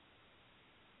there.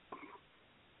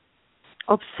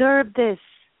 Observe this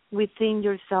within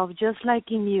yourself, just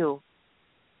like in you.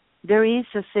 There is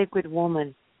a sacred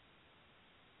woman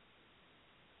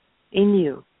in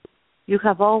you. You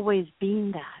have always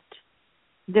been that.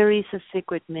 There is a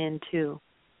sacred man too.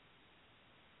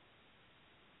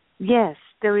 Yes,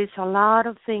 there is a lot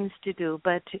of things to do,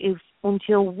 but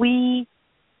until we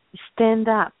stand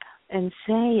up and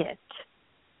say it,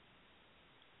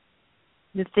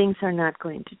 the things are not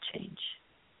going to change.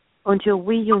 Until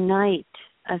we unite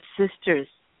as sisters,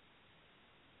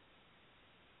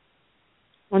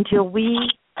 until we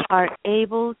are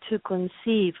able to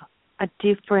conceive a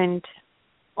different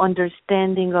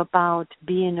understanding about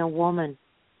being a woman.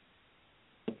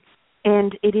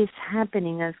 And it is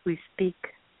happening as we speak.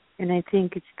 And I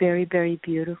think it's very, very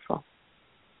beautiful.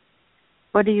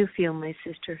 What do you feel, my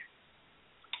sister?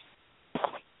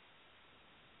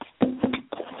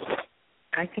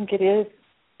 I think it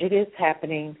is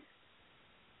happening.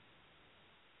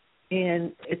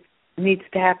 And it needs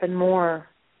to happen more.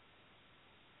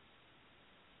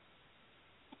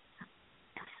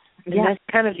 And that's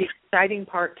kind of the exciting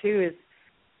part too, is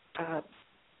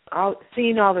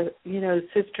seeing all the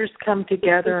sisters come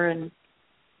together, and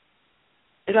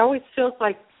it always feels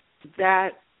like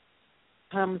that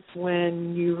comes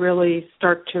when you really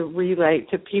start to relate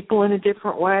to people in a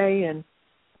different way, and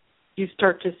you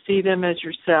start to see them as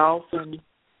yourself, and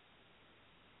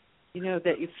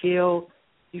that you feel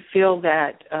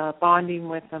that bonding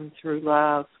with them through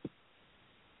love.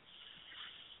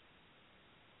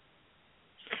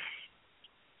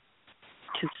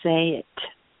 To say it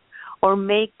or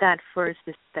make that first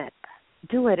step.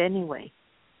 Do it anyway.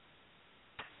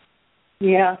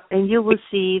 Yeah. And you will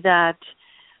see that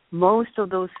most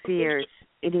of those fears,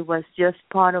 it was just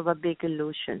part of a big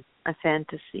illusion, a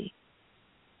fantasy.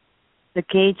 The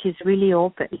cage is really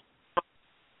open.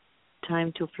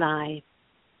 Time to fly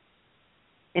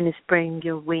and spread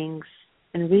your wings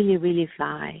and really, really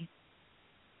fly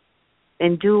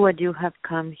and do what you have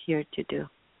come here to do.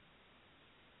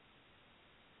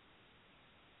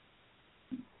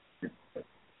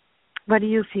 What do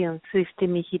you feel, Swifty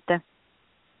Mijita?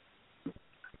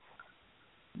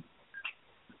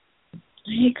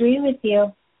 I agree with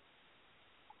you.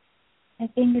 I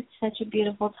think it's such a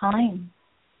beautiful time.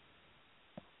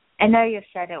 I know you've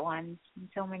said it once and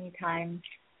so many times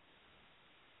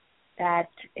that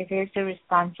it is a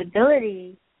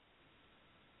responsibility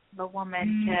of a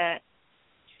woman to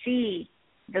see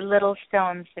the little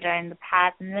stones that are in the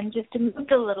path, and then just to move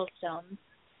the little stones.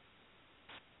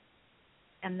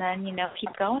 And then,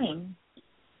 keep going.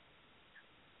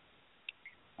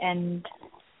 And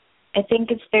I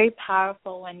think it's very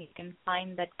powerful when you can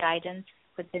find that guidance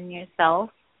within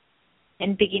yourself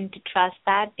and begin to trust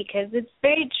that, because it's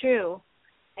very true.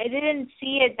 I didn't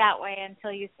see it that way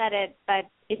until you said it, but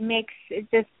it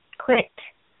just clicked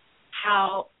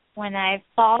how when I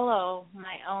follow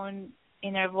my own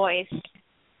inner voice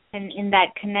and in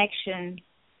that connection,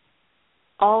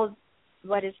 all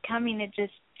what is coming, it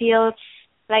just feels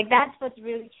like that's what's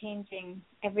really changing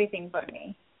everything for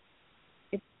me.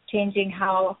 It's changing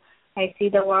how I see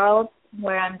the world,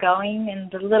 where I'm going,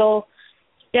 and the little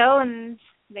stones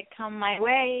that come my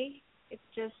way, it's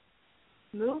just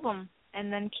move them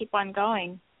and then keep on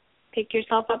going. Pick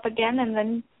yourself up again and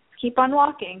then keep on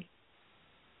walking.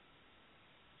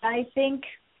 I think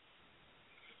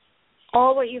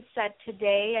all what you've said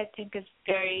today, I think is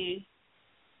very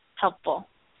helpful.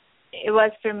 It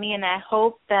was for me, and I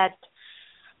hope that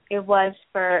it was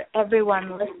for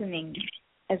everyone listening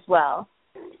as well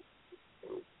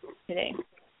today.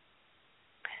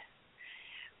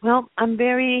 Well, I'm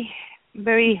very,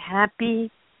 very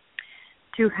happy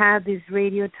to have this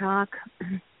radio talk.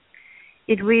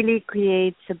 It really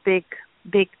creates a big,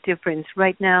 big difference.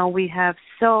 Right now we have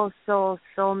so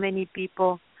many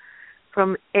people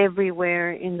from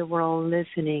everywhere in the world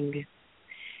listening.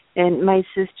 And my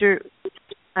sister,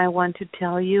 I want to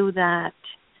tell you that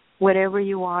wherever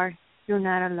you are, you're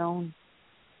not alone.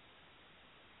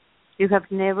 You have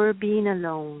never been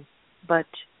alone, but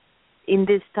in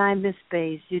this time and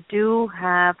space, you do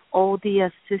have all the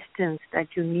assistance that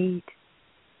you need.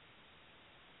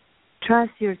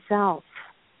 Trust yourself.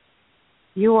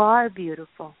 You are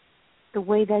beautiful the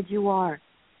way that you are.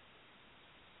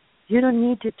 You don't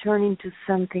need to turn into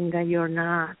something that you're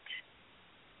not.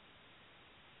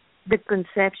 The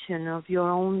conception of your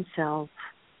own self,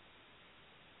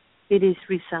 it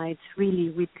resides really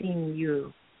within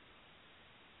you.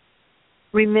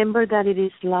 Remember that it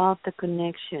is love, the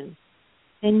connection.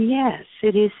 And yes,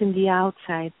 it is in the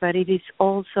outside, but it is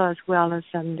also as well as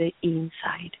on the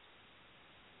inside.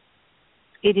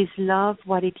 It is love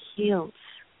what it heals,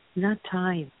 not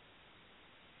time.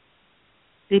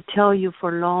 They tell you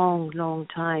for a long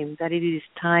time that it is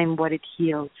time what it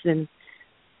heals, and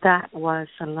that was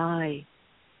a lie.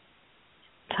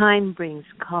 Time brings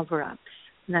cover-ups,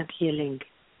 not healing.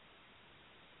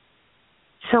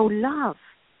 So love,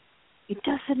 it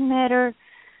doesn't matter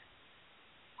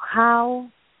how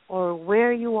or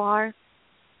where you are,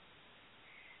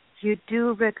 you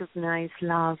do recognize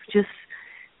love. Just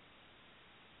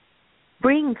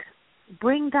bring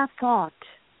that thought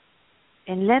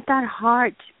and let that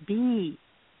heart be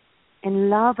and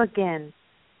love again.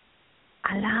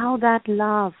 Allow that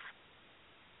love.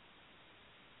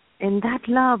 And that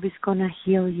love is going to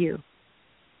heal you.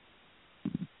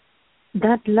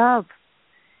 That love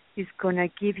is going to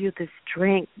give you the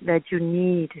strength that you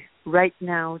need right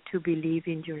now to believe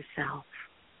in yourself.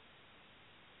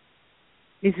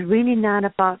 It's really not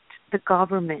about the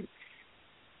government.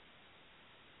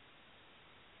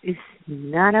 It's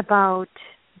not about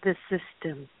the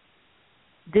system.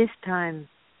 This time,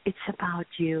 it's about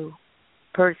you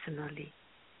personally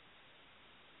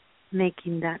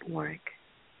making that work.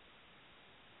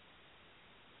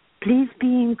 Please be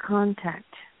in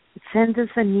contact. Send us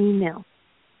an email.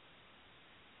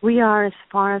 We are as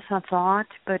far as a thought,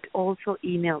 but also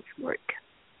emails work.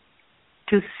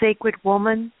 To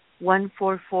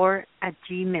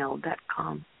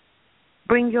sacredwoman144@gmail.com.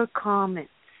 Bring your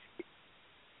comments.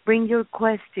 Bring your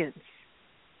questions.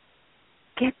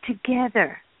 Get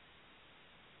together.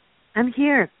 I'm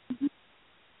here.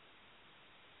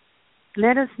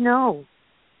 Let us know.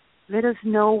 Let us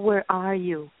know where are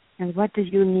you and what do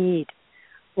you need.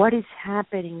 What is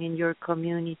happening in your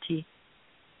community?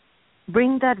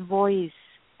 Bring that voice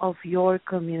of your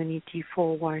community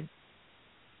forward.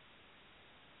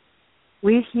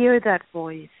 We hear that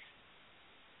voice,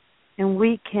 and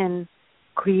we can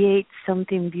create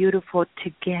something beautiful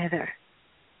together.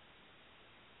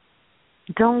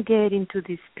 Don't get into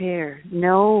despair.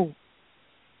 Know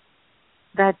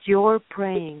that your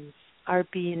prayers are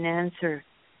being answered.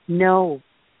 Know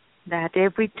that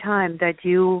every time that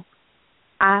you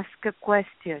ask a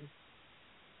question,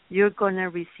 you're going to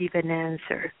receive an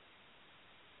answer,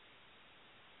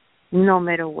 no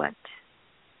matter what,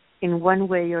 in one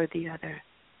way or the other.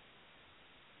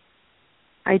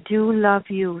 I do love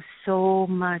you so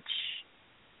much.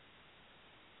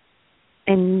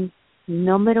 And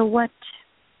no matter what,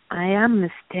 I am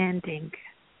standing.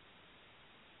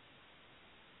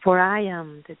 For I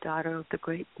am the daughter of the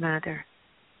Great Mother.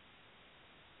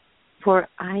 For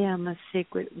I am a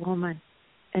sacred woman,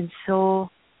 and so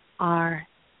are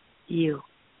you.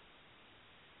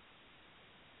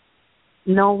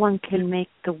 No one can make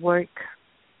the work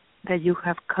that you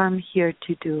have come here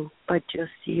to do but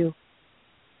just you.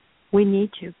 We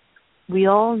need you. We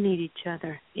all need each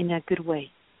other in a good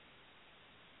way.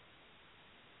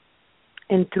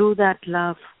 And through that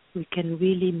love, we can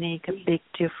really make a big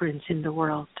difference in the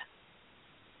world.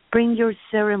 Bring your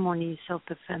ceremonies of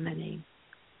the feminine,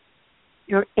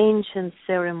 your ancient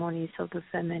ceremonies of the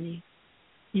feminine.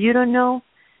 You don't know?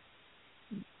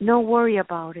 No worry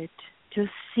about it.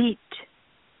 Just sit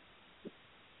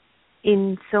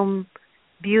in some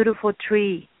beautiful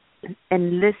tree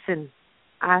and listen.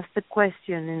 Ask the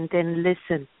question and then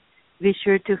listen. Be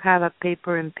sure to have a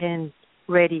paper and pen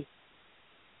ready.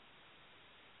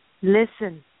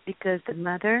 Listen, because the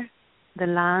mother, the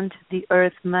land, the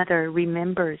earth mother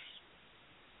remembers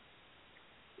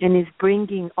and is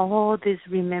bringing all this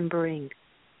remembering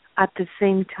at the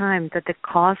same time that the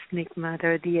cosmic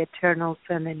mother, the eternal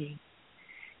feminine,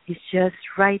 is just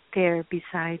right there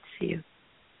beside you,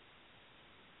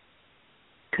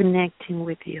 connecting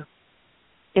with you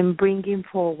and bringing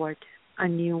forward a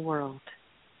new world.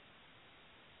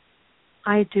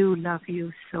 I do love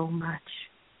you so much.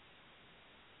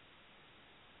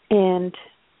 And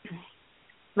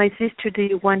my sister, do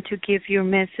you want to give your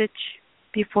message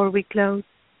before we close,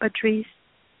 Patrice?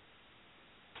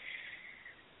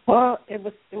 Well, it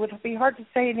would be hard to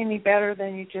say it any better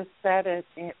than you just said it,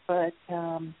 but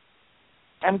I'm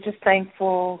just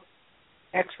thankful,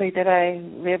 actually, that I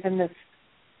live in this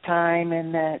time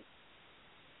and that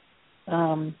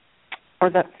for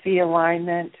the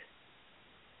alignment,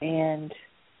 and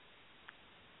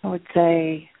I would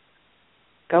say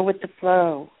go with the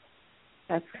flow.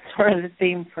 That's sort of the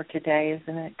theme for today,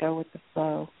 isn't it? Go with the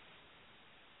flow.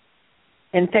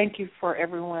 And thank you for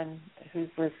everyone who's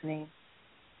listening.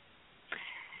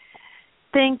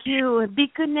 Thank you. Be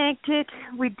connected.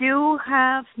 We do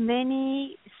have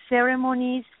many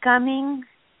ceremonies coming,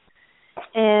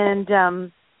 and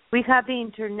we have the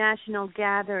international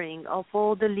gathering of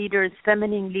all the leaders,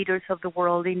 feminine leaders of the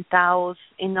world in Taos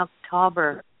in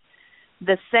October,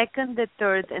 the 2nd, the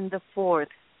 3rd, and the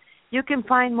 4th. You can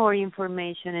find more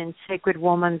information in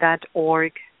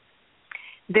sacredwoman.org.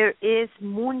 There is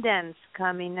Moondance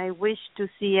coming. I wish to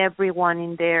see everyone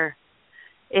in there.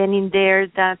 And in there,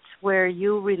 that's where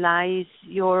you realize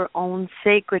your own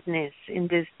sacredness in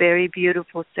this very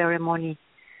beautiful ceremony.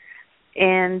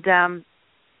 And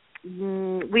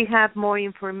we have more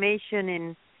information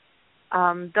in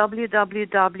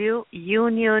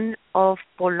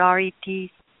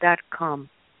www.unionofpolarities.com.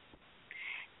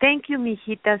 Thank you,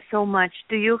 Mijita, so much.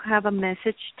 Do you have a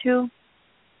message too?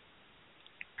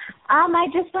 I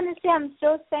just want to say I'm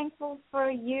so thankful for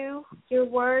you, your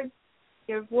words,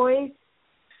 your voice,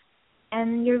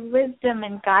 and your wisdom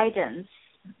and guidance.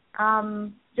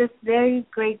 Just very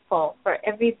grateful for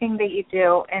everything that you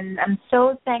do. And I'm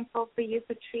so thankful for you,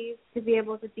 Patrice, to be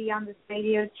able to be on this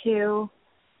radio too.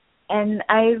 And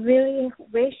I really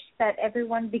wish that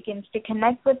everyone begins to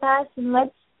connect with us, and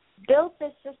let's build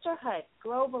this sisterhood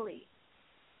globally.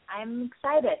 I'm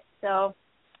excited. So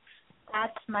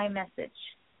that's my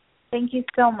message. Thank you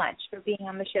so much for being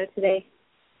on the show today.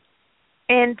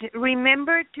 And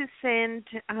remember to send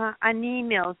an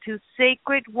email to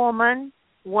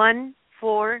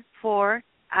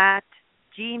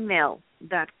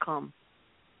sacredwoman144@gmail.com.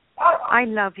 I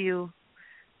love you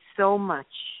so much.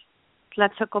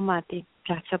 Tlatzocomati,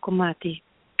 Tlatzocomati,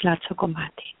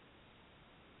 Tlatzocomati.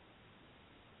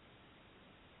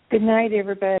 Good night,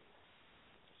 everybody.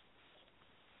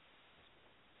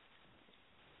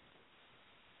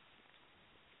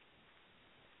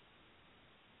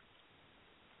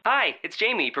 Hi, it's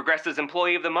Jamie, Progressive's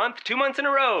Employee of the Month, 2 months in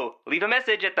a row. Leave a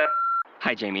message at the...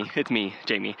 Hi, Jamie. It's me,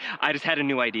 Jamie. I just had a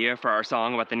new idea for our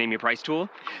song about the Name Your Price tool.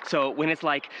 So when it's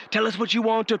like, tell us what you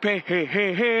want to pay, hey,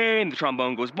 hey, hey, and the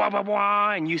trombone goes, blah, blah,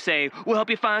 blah, and you say, we'll help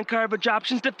you find coverage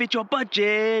options to fit your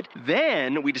budget.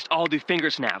 Then we just all do finger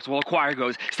snaps while a choir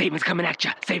goes, savings coming at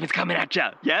ya, savings coming at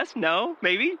ya. Yes? No?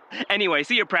 Maybe? Anyway,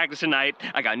 see you practice tonight.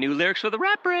 I got new lyrics for the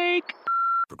rap break.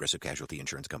 Progressive Casualty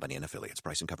Insurance Company and Affiliates.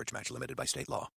 Price and coverage match limited by state law.